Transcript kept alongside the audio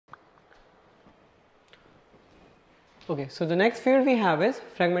Okay, so the next field we have is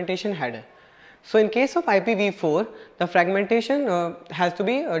fragmentation header. So in case of IPv4, the fragmentation has to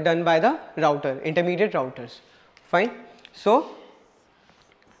be done by the router, intermediate routers. Fine. So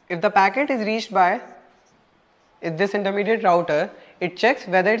if the packet is reached by this intermediate router, it checks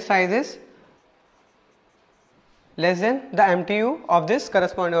whether its size is less than the MTU of this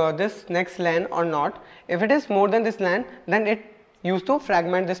this next LAN or not. If it is more than this LAN, then it used to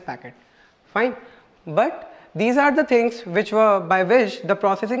fragment this packet. Fine. But these are the things which were by which the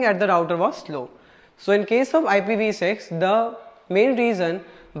processing at the router was slow. So in case of IPv6, the main reason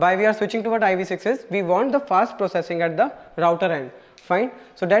why we are switching toward IPv6 is we want the fast processing at the router end. Fine.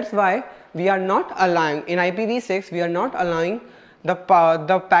 So that's why we are not allowing in IPv6, we are not allowing the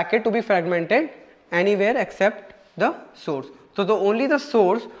packet to be fragmented anywhere except the source. So only the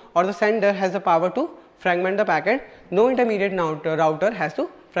source or the sender has the power to fragment the packet. No intermediate router has to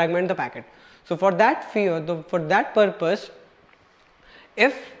fragment the packet. So for that purpose,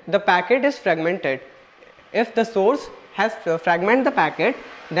 if the packet is fragmented, if the source has fragmented the packet,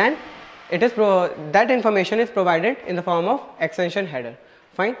 then it is that information is provided in the form of extension header.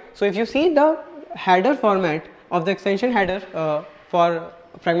 Fine. So if you see the header format of the extension header for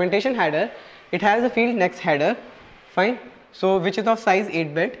fragmentation header, it has the field next header. Fine. So which is of size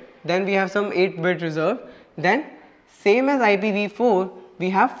 8-bit. Then we have some 8-bit reserve. Then same as IPv4, we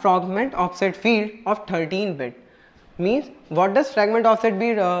have fragment offset field of 13-bit. Means what does fragment offset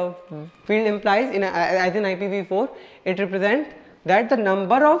field implies as in IPv4? It represents that the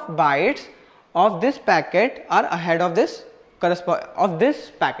number of bytes of this packet are ahead of this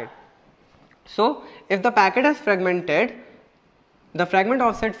packet. So if the packet is fragmented, the fragment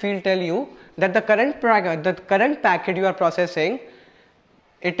offset field tell you that the current packet you are processing,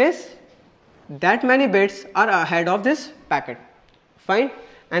 it is that many bits are ahead of this packet. Fine.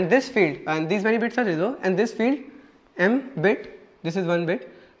 And this field, and these many bits are 0, and this field m bit, this is 1 bit.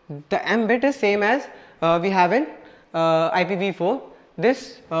 The m bit is same as we have in IPv4.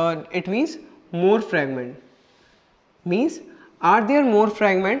 This it means more fragment. Means are there more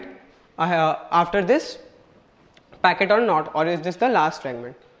fragment after this packet or not, or is this the last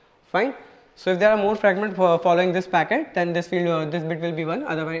fragment? Fine. So if there are more fragments following this packet, then this field this bit will be 1,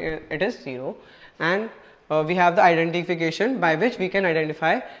 otherwise it is 0. And we have the identification by which we can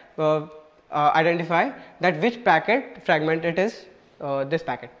identify that which packet fragment it is, this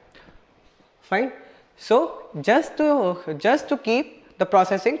packet. Fine. So just to keep the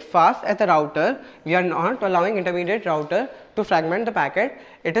processing fast at the router, we are not allowing intermediate router to fragment the packet.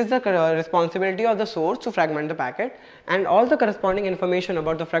 It is the responsibility of the source to fragment the packet, and all the corresponding information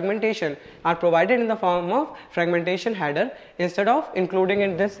about the fragmentation are provided in the form of fragmentation header instead of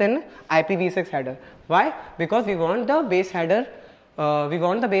including this in IPv6 header. Why? Because we want the base header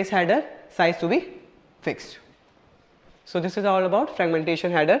size to be fixed. So this is all about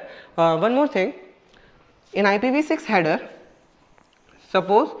fragmentation header. One more thing, in IPv6 header,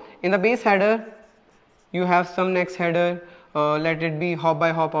 suppose in the base header you have some next header, let it be hop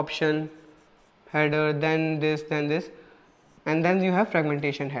by hop option header, then this, and then you have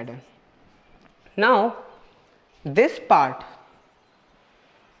fragmentation header. Now this part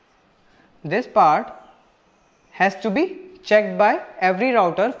has to be checked by every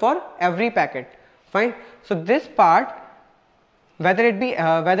router for every packet. Fine. So this part, whether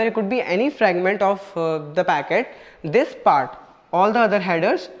it could be any fragment of the packet, this part, all the other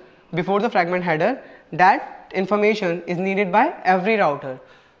headers before the fragment header, that information is needed by every router.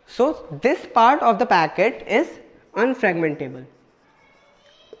 So this part of the packet is unfragmentable.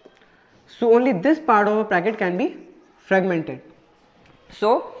 So only this part of a packet can be fragmented.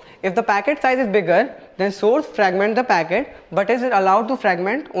 So if the packet size is bigger, then source fragment the packet, but is it allowed to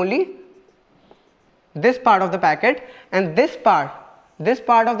fragment only this part of the packet, and this part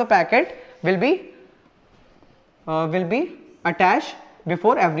of the packet will be attached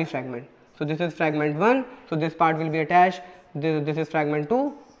before every fragment. So this is fragment 1, so this part will be attached, this is fragment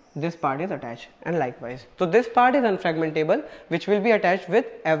 2, this part is attached, and likewise. So this part is unfragmentable, which will be attached with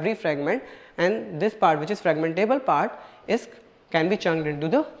every fragment, and this part, which is fragmentable part, can be chunked into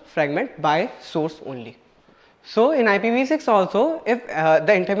the fragment by source only. So in IPv6 also, if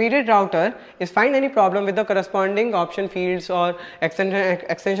the intermediate router is find any problem with the corresponding option fields or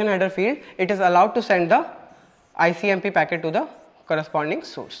extension header field, it is allowed to send the ICMP packet to the corresponding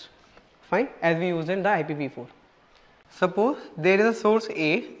source. Fine, as we use in the IPv4. Suppose there is a source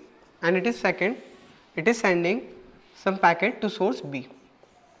A and it is sending some packet to source B.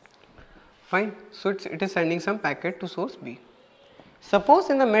 Fine, so it is sending some packet to source B. Suppose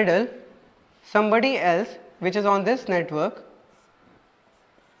in the middle somebody else which is on this network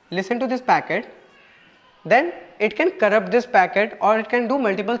listen to this packet then it can corrupt this packet or it can do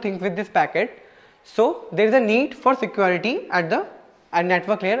multiple things with this packet. So there is a need for security at the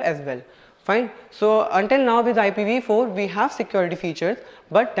network layer as well. Fine. So until now with IPv4 we have security features,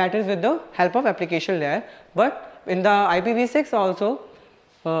 but that is with the help of application layer. But in the IPv6 also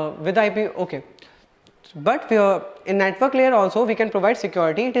with IP, okay, but in network layer also we can provide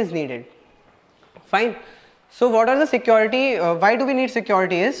security, it is needed. Fine. So what are the security, why do we need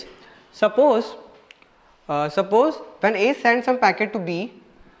security is, suppose when A sends some packet to B,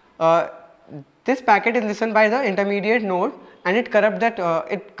 this packet is listened by the intermediate node and it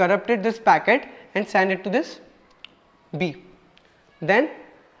corrupted this packet and send it to this B. Then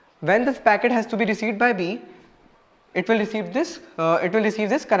when this packet has to be received by B, it will receive this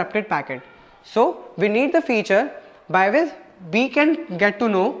corrupted packet. So we need the feature by which B can get to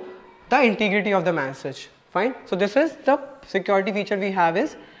know the integrity of the message. Fine. So this is the security feature we have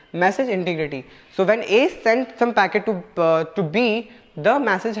is message integrity. So when A sends some packet to B, the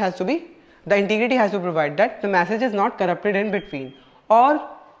message has to be, the integrity has to provide that the message is not corrupted in between. Or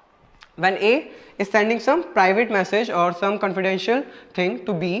when A is sending some private message or some confidential thing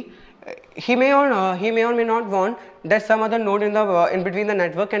to B, he may or may not want that some other node in between the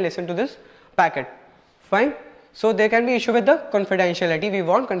network can listen to this packet. Fine. So there can be issue with the confidentiality. We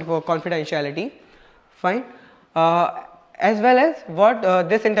want confidentiality. Fine. As well as what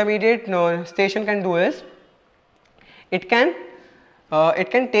this intermediate station can do is, it can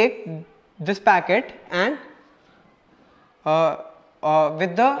take this packet and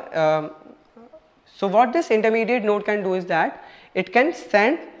with the so what this intermediate node can do is that it can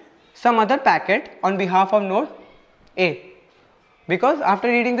send some other packet on behalf of node A, because after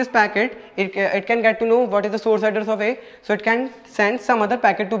reading this packet it can get to know what is the source address of A, so it can send some other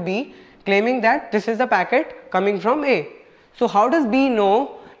packet to B claiming that this is the packet coming from A. So how does B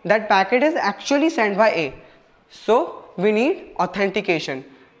know that packet is actually sent by A? So we need authentication.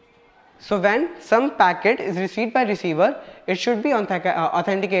 So when some packet is received by receiver, it should be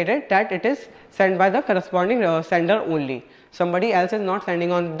authenticated that it is sent by the corresponding sender only. Somebody else is not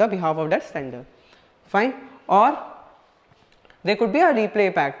sending on the behalf of that sender. Fine. Or there could be a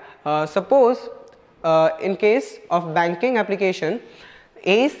replay pack. Suppose in case of banking application,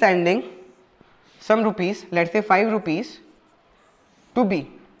 A is sending some rupees, let's say 5 rupees to B.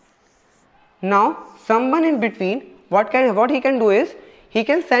 Now someone in between, what he can do is, he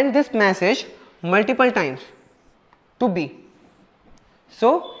can send this message multiple times to B.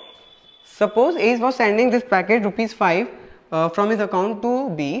 So suppose A was sending this packet rupees 5 from his account to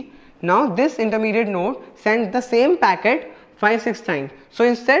B. Now this intermediate node sends the same packet 5-6 times. So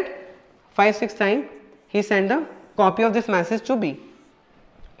instead 5-6 times he sent a copy of this message to B.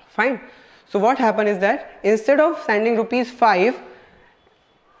 Fine. So what happened is that instead of sending rupees 5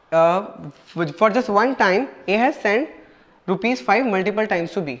 for just one time, A has sent rupees 5 multiple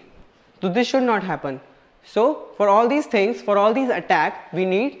times to B. So this should not happen. So for all these things, for all these attacks, we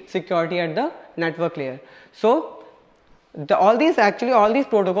need security at the network layer. So all these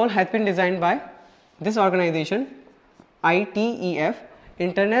protocol has been designed by this organization, ITEF,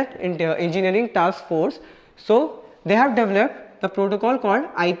 Internet Engineering Task Force. So they have developed the protocol called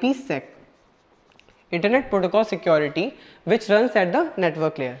IPsec, Internet Protocol Security, which runs at the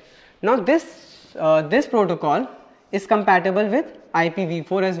network layer. Now this protocol is compatible with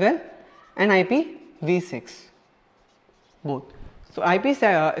IPv4 as well and IPv6 both. So IP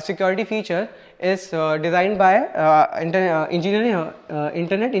security feature is designed by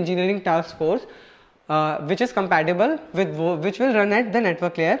Internet Engineering Task Force, which is compatible with which will run at the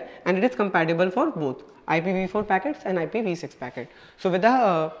network layer, and it is compatible for both IPv4 packets and IPv6 packet. So with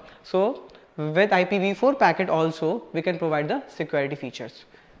IPv4 packet also we can provide the security features.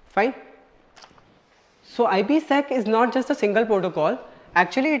 Fine. So IPsec is not just a single protocol,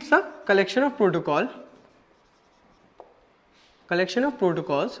 actually it's a collection of protocols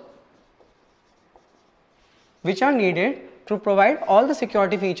which are needed to provide all the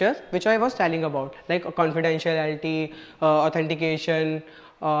security features which I was telling about, like confidentiality, authentication,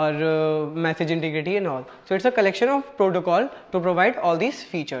 or message integrity and all. So it's a collection of protocol to provide all these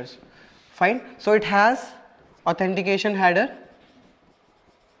features. Fine. So it has authentication header,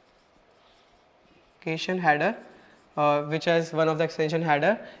 which is one of the extension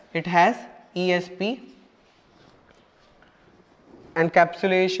header. It has ESP,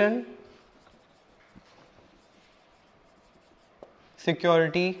 encapsulation,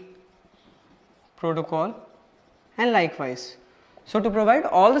 security protocol, and likewise. So to provide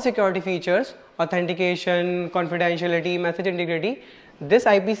all the security features, authentication, confidentiality, message integrity, this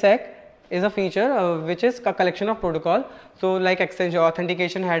IPsec is a feature which is a collection of protocol. So like exchange,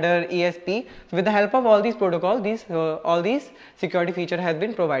 authentication header, ESP. So with the help of all these protocols, all these security feature has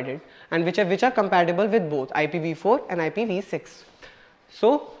been provided, and which are compatible with both IPv4 and IPv6.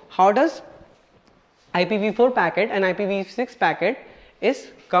 So how does IPv4 packet and IPv6 packet is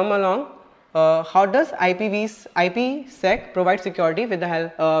come along? How does IPsec provide security with the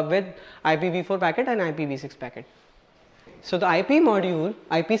help with IPv4 packet and IPv6 packet? So the IP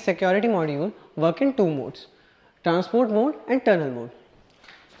security module work in two modes: transport mode and tunnel mode.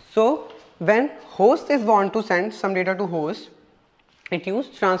 So when host is want to send some data to host, it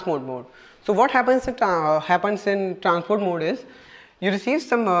uses transport mode. So what happens in transport mode is you receive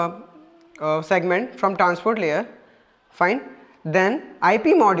some segment from transport layer, fine. Then IP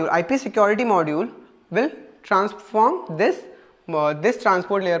security module will transform this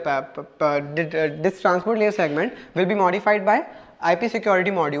transport layer this transport layer segment will be modified by IP security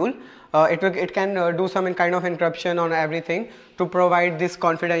module. It can do some kind of encryption on everything to provide this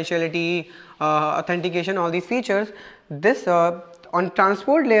confidentiality, authentication, all these features. This on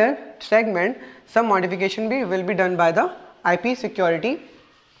transport layer segment, some modification will be done by the IP security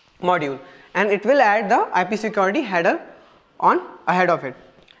module, and it will add the IP security header on ahead of it.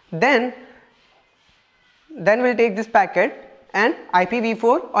 Then we'll take this packet and IPv4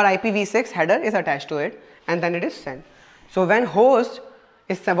 or IPv6 header is attached to it, and then it is sent. So when host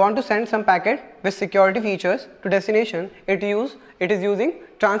want to send some packet with security features to destination, it is using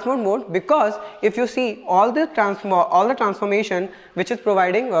transport mode, because if you see all the transformation which is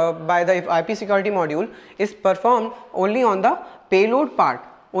providing by the IP security module is performed only on the payload part,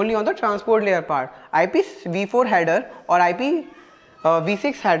 only on the transport layer part. IPv4 header or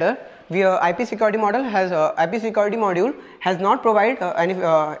IPv6 header, IP security module has not provide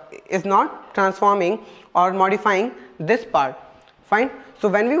is not transforming or modifying this part, fine. So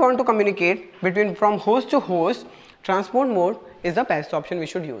when we want to communicate from host to host, transport mode is the best option we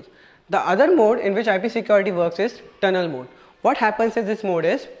should use. The other mode in which IP security works is tunnel mode. What happens in this mode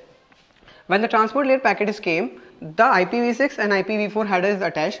is, when the transport layer packet is came, the IPv6 and IPv4 header is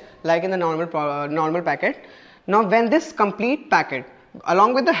attached like in the normal packet. Now when this complete packet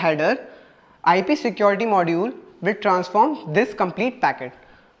along with the header, IP security module will transform this complete packet.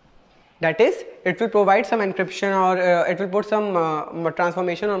 That is, it will provide some encryption, or it will put some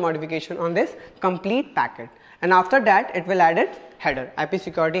transformation or modification on this complete packet, and after that it will add its header. IP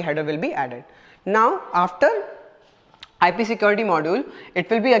security header will be added. Now after IP security module, it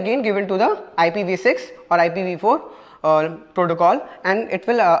will be again given to the IPv6 or IPv4 protocol, and it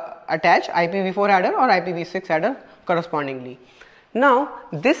will attach IPv4 header or IPv6 header correspondingly. Now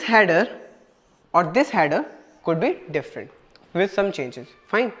this header or this header could be different with some changes,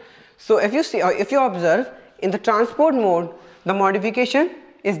 fine. So if you observe, in the transport mode, the modification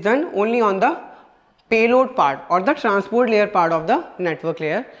is done only on the payload part or the transport layer part of the network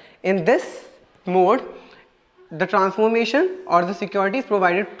layer. In this mode, the transformation or the security is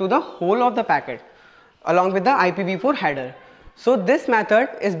provided to the whole of the packet along with the IPv4 header. So this method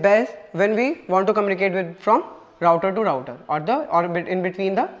is best when we want to communicate from router to router, or in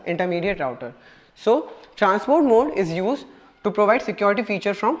between the intermediate router. So transport mode is used to provide security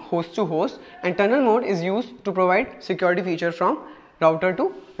feature from host to host, and tunnel mode is used to provide security feature from router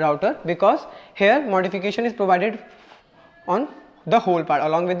to router, because here modification is provided on the whole part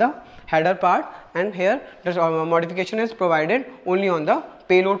along with the header part, and here the modification is provided only on the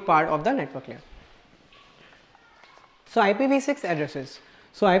payload part of the network layer. So IPv6 addresses.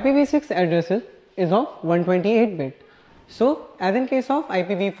 So IPv6 addresses is of 128 bit. So as in case of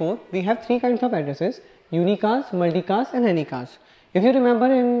IPv4, we have three kinds of addresses: unicast, multicast and anycast. If you remember,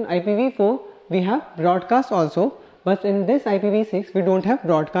 in IPv4 we have broadcast also, but in this IPv6 we don't have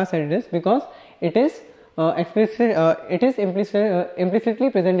broadcast address, because it is implicitly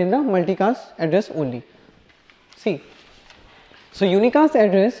present in the multicast address only. See, so unicast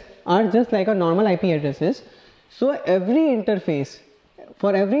address are just like a normal IP addresses. So for every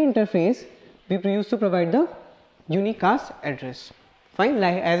interface we used to provide the unicast address, fine,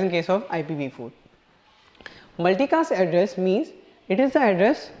 like as in case of IPv4. Multicast address means it is the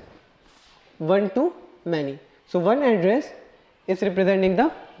address one to many. So one address is representing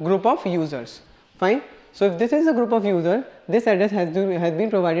the group of users, fine. So if this is a group of users, this address has been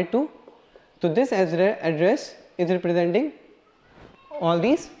provided to this address is representing all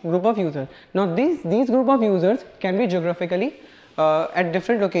these group of users. Now these group of users can be geographically at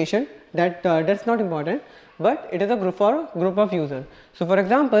different location, that's not important, but it is a group of users. So for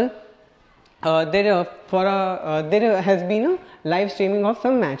example, there has been a live streaming of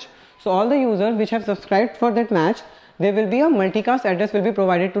some match. So all the users which have subscribed for that match, there will be a multicast address will be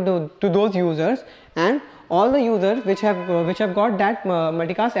provided to those users, and all the users which have got that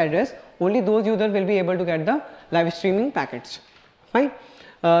multicast address, only those users will be able to get the live streaming packets. Fine.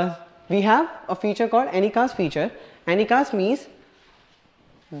 We have a feature called Anycast feature. Anycast means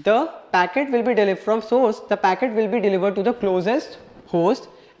the packet will be delivered from source, the packet will be delivered to the closest host,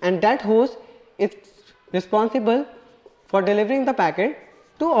 and that host is responsible for delivering the packet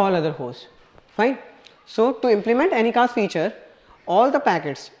to all other hosts. Fine. So to implement Anycast feature, all the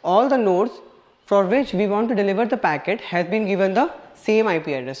packets, all the nodes for which we want to deliver the packet has been given the same IP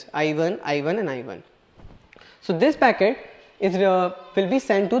address, I1, I1 and I1. So this packet is will be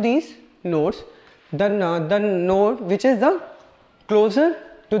sent to these nodes. The node which is the closer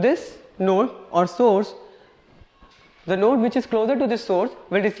to this node or source, the node which is closer to this source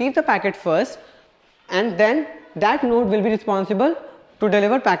will receive the packet first, and then that node will be responsible to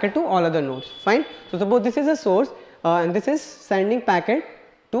deliver packet to all other nodes. Fine. So suppose this is a source and this is sending packet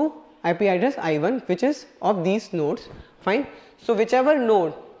to IP address I1, which is of these nodes. Fine. So whichever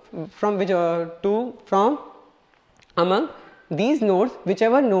node from among these nodes,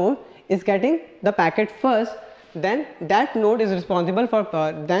 whichever node is getting the packet first, then that node is responsible for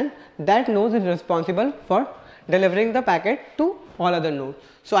delivering the packet to all other nodes.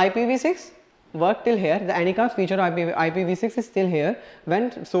 So IPv6 work till here. The Anycast feature of IPv6 is still here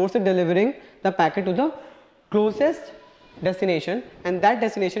when source is delivering the packet to the closest destination, and that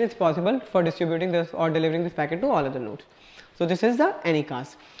destination is possible for distributing this or delivering this packet to all other nodes. So this is the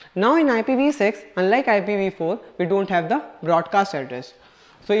Anycast. Now in IPv6, unlike IPv4, we don't have the broadcast address.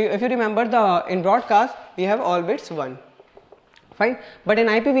 So if you remember, in broadcast we have all bits 1. Fine. But in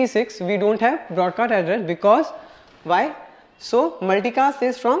IPv6 we don't have broadcast address, because why? So multicast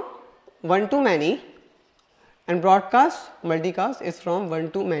is from 1 to many, and multicast is from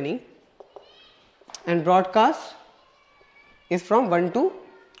 1 to many, and broadcast is from 1 to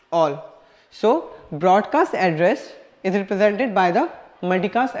all. So broadcast address is represented by the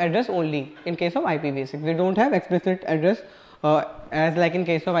multicast address only in case of IPv6. We don't have explicit address as like in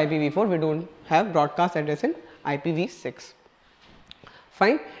case of IPv4, we don't have broadcast address in IPv6.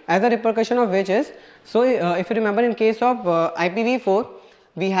 Fine. As a repercussion of which is, so if you remember, in case of IPv4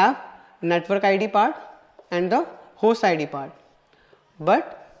 we have network ID part and the host ID part,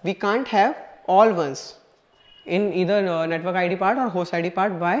 but we can't have all ones in either network ID part or host ID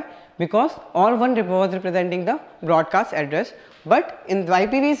part. Why? Because all one was representing the broadcast address, but in the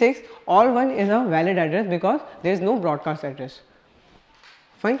IPv6 all one is a valid address because there is no broadcast address.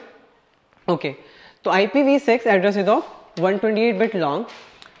 Fine. Okay. So IPv6 address is of 128-bit long.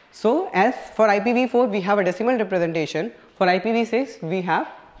 So as for IPv4 we have a decimal representation, for IPv6 we have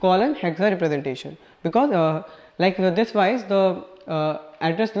colon hexa representation, because like this wise the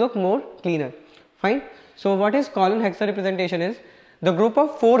address look more cleaner. Fine. So what is colon hexa representation is, the group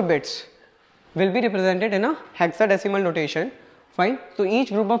of 4 bits will be represented in a hexadecimal notation. Fine. So each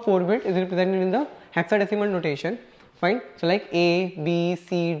group of 4 bits is represented in the hexadecimal notation. Fine. So like A, B,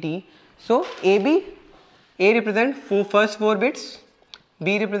 C, D. So A represent first 4 bits,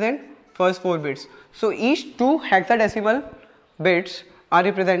 B represent first 4 bits. So each 2 hexadecimal bits are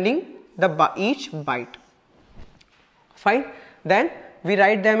representing each byte. Fine. Then we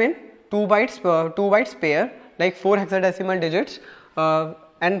write them in 2 bytes pair, like 4 hexadecimal digits,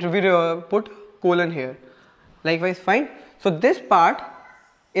 and we put colon here. Likewise. Fine. So this part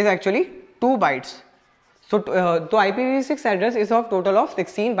is actually 2 bytes. So the IPv6 address is of total of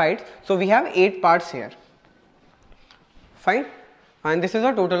 16 bytes. So we have 8 parts here. Fine. And this is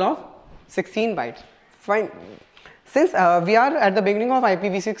a total of 16 bytes. Fine. Since we are at the beginning of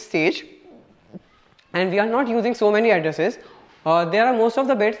IPv6 stage and we are not using so many addresses, there are most of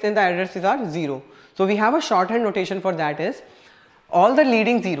the bits in the addresses are 0. So we have a shorthand notation for that is all the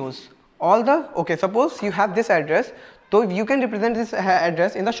leading zeros. Suppose you have this address, so you can represent this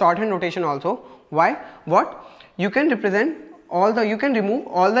address in the shorthand notation also. Why? You can remove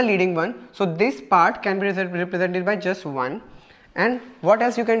all the leading one. So this part can be represented by just 1. And what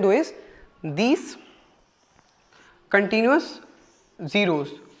else you can do is these continuous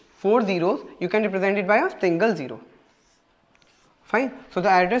zeros, 4 zeros, you can represent it by a single 0. Fine. So the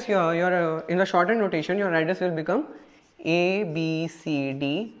address in the shorthand notation, your address will become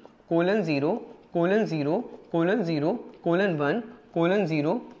ABCD colon 0 colon 0 colon 0 colon 1 colon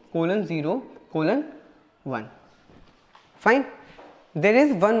 0 colon 0 colon 1. Fine. There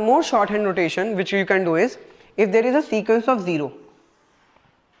is one more shorthand notation which you can do is, if there is a sequence of 0,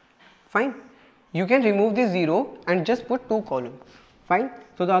 fine, you can remove this 0 and just put 2 columns. Fine.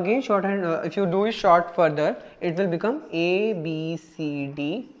 So the again shorthand, if you do it short further, it will become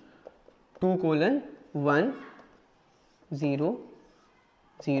ABCD 2 colon 1 0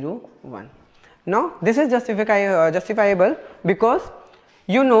 0 1. Now this is justifiable because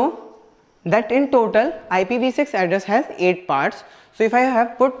you know that in total IPv6 address has 8 parts. So if I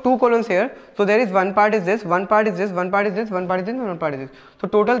have put 2 colons here, so there is one part is this, one part is this, one part is this, one part is this, one part is this. So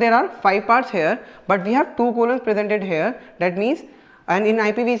total there are 5 parts here, but we have 2 colons presented here. That means, and in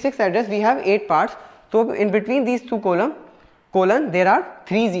IPv6 address we have 8 parts. So in between these 2 colon there are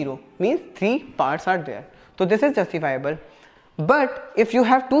 3 0, means 3 parts are there. So this is justifiable. But if you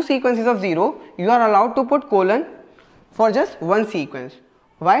have 2 sequences of 0, you are allowed to put colon for just one sequence.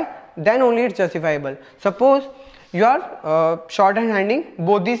 Why? Then only it's justifiable. Suppose you are shorthanding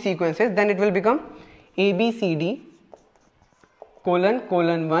both these sequences, then it will become ABCD colon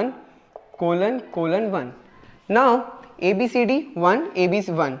 1 colon 1. Now ABCD 1,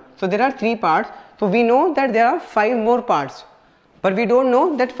 ABC 1. So there are 3 parts. So we know that there are 5 more parts, but we don't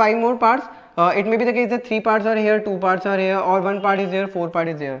know that 5 more parts. It may be the case that 3 parts are here, 2 parts are here, or 1 part is there, 4 part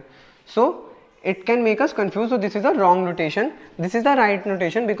is there. So it can make us confused. So this is a wrong notation. This is the right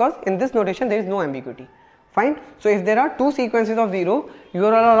notation, because in this notation there is no ambiguity. Fine. So if there are 2 sequences of 0, you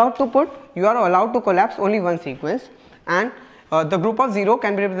are allowed to collapse only one sequence, and the group of 0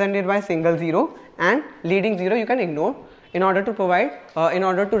 can be represented by single 0, and leading 0 you can ignore in order to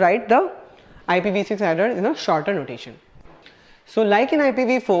write the IPv6 address in a shorter notation. So like in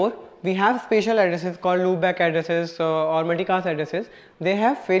IPv4, we have spatial addresses called loopback addresses or multicast addresses. They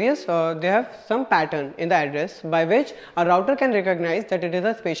have some pattern in the address by which a router can recognize that it is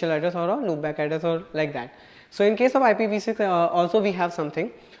a spatial address or a loopback address or like that. So in case of IPv6 also we have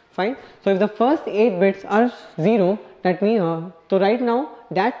something. Fine. So if the first 8 bits are 0, that means so right now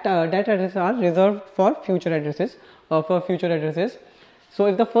that addresses are reserved for future addresses. So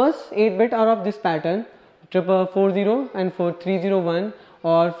if the first 8 bits are of this pattern, 40 and 301,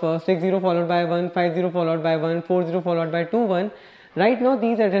 or 60 followed by 1, 50 followed by 1, 40 followed by 21, right now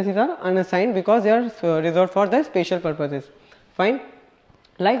these addresses are unassigned because they are reserved for the spatial purposes. Fine.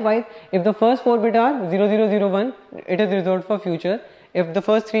 Likewise, if the first 4 bits are 0001, it is reserved for future. If the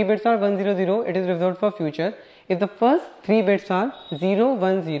first 3 bits are 100, it is reserved for future. If the first 3 bits are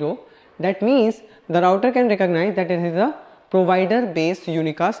 010, that means the router can recognize that it is a provider based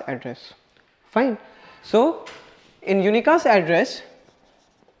unicast address. Fine. So in unicast address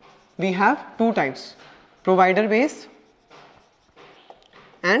we have 2 types, provider based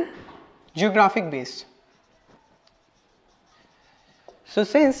and geographic based. So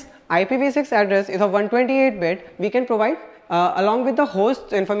since IPv6 address is a 128 bit, we can provide along with the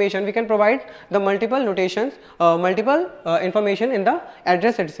host information, we can provide the multiple notations, information in the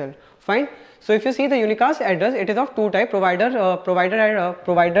address itself. Fine. So if you see the unicast address, it is of 2 types,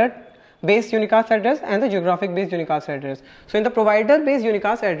 provider based unicast address and the geographic based unicast address. So in the provider based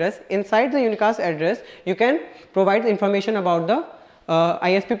unicast address, inside the unicast address you can provide information about the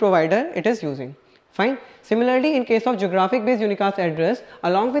ISP provider it is using. Fine. Similarly, in case of geographic based unicast address,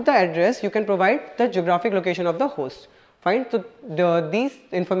 along with the address you can provide the geographic location of the host. Fine. So these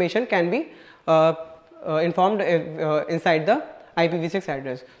information can be informed inside the IPv6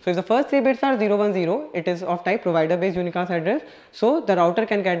 address. So if the first 3 bits are 010, it is of type provider based unicast address. So the router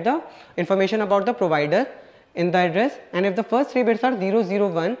can get the information about the provider in the address, and if the first 3 bits are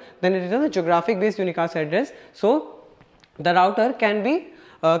 001, then it is a geographic based unicast address. So the router can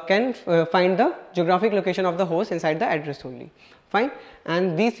find the geographic location of the host inside the address only. Fine.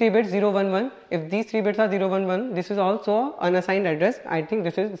 And these 3 bits 011, if these 3 bits are 011, this is also unassigned address. I think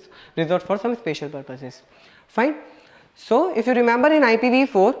this is reserved for some special purposes. Fine. So if you remember, in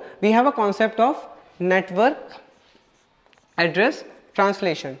IPv4 we have a concept of network address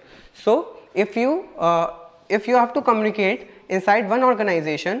translation. So if you have to communicate inside one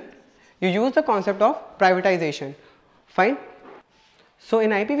organization, you use the concept of privatization. Fine. So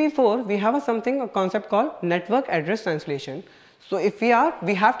in IPv4 we have a concept called network address translation. So if we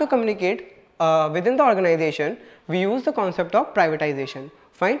have to communicate within the organization, we use the concept of privatization.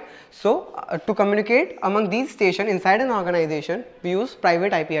 Fine. So to communicate among these stations inside an organization, we use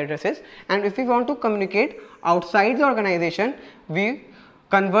private IP addresses, and if we want to communicate outside the organization, we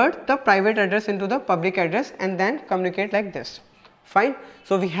convert the private address into the public address and then communicate like this. Fine.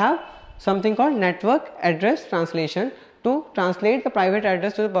 So we have something called network address translation to translate the private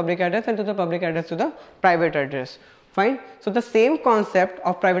address to the public address and to the public address to the private address. Fine. So the same concept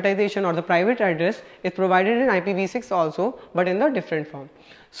of privatization or the private address is provided in IPv6 also, but in a different form.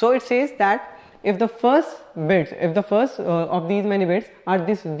 So it says that if the first of these many bits are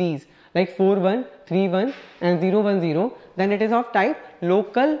these like 41, 31 and 010, then it is of type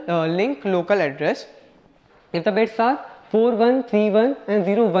local link local address. If the bits are 41, 31 and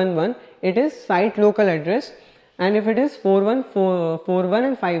 011, it is site local address. and if it is 4141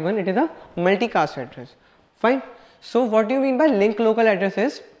 and 51, it is a multicast address. Fine. So what do you mean by link local address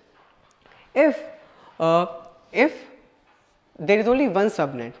is, if there is only one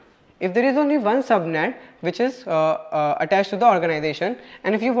subnet, which is attached to the organization,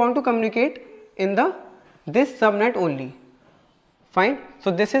 and if you want to communicate in this subnet only, fine. So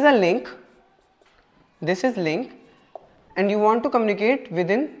this is a link, and you want to communicate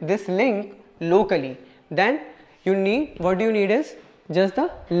within this link locally, then you need, what do you need is just the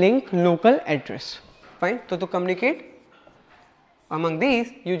link local address. Fine. So to communicate among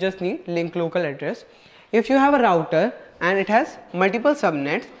these, you just need link local address. If you have a router and it has multiple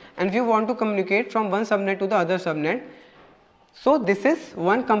subnets, and if you want to communicate from one subnet to the other subnet, so this is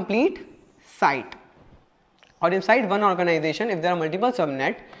one complete site, or inside one organization if there are multiple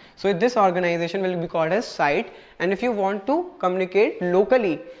subnets, so this organization will be called as site, and if you want to communicate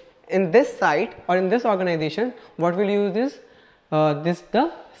locally in this site or in this organization, what will you use is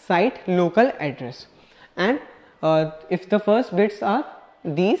the site local address, and if the first bits are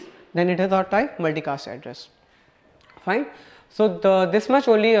these, then it is our type multicast address. Fine. So this much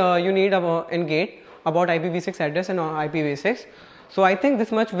only you need in GATE about IPv6 address and IPv6. So I think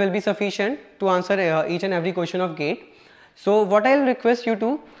this much will be sufficient to answer each and every question of GATE. So what I will request you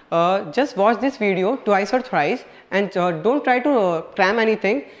to just watch this video twice or thrice, and don't try to cram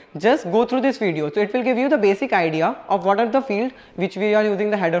anything, just go through this video. So it will give you the basic idea of what are the fields which we are using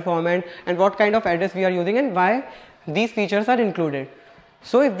the header format, and what kind of address we are using, and why these features are included.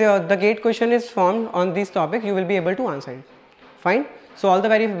 So if the GATE question is formed on this topic, you will be able to answer it. Fine. So all the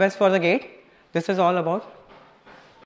very best for the GATE. This is all about